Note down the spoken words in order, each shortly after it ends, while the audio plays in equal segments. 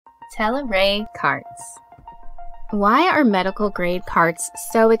TeleRay carts. Why are medical grade carts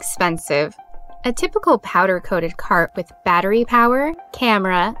so expensive? A typical powder-coated cart with battery power,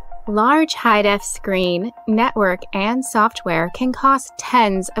 camera, large high-def screen, network, and software can cost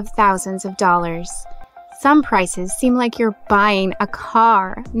tens of thousands of dollars. Some prices seem like you're buying a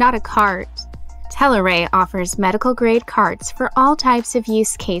car, not a cart. TeleRay offers medical-grade carts for all types of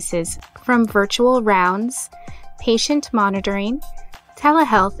use cases, from virtual rounds, patient monitoring,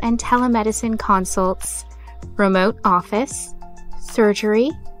 telehealth and telemedicine consults, remote office, surgery,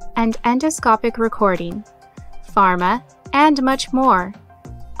 and endoscopic recording, pharma, and much more.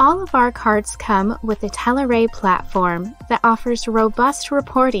 All of our carts come with a TeleRay platform that offers robust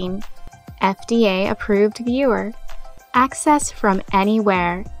reporting, FDA-approved viewer, access from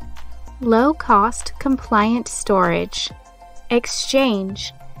anywhere, low-cost compliant storage,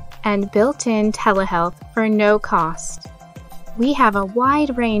 exchange, and built-in telehealth for no cost. We have a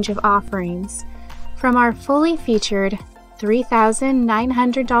wide range of offerings, from our fully featured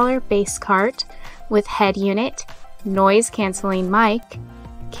 $3,900 base cart with head unit, noise-canceling mic,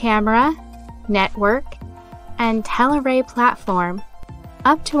 camera, network, and TeleRay platform,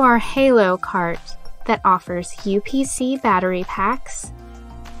 up to our Halo cart that offers UPC battery packs,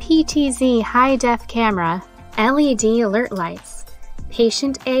 PTZ high-def camera, LED alert lights,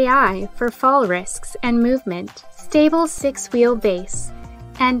 patient AI for fall risks and movement, stable 6-wheel base,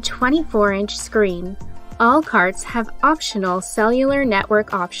 and 24-inch screen. All carts have optional cellular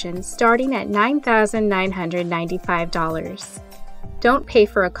network options starting at $9,995. Don't pay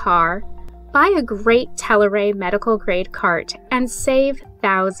for a car. Buy a great TeleRay medical grade cart and save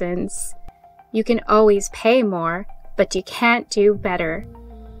thousands. You can always pay more, but you can't do better.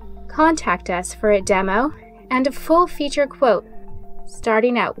 Contact us for a demo and a full feature quote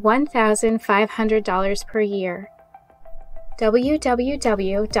starting at $1,500 per year.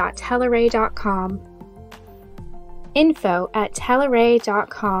 www.teleray.com.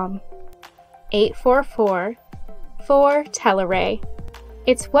 info@teleray.com. 844-4-TeleRay.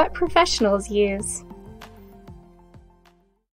 It's what professionals use.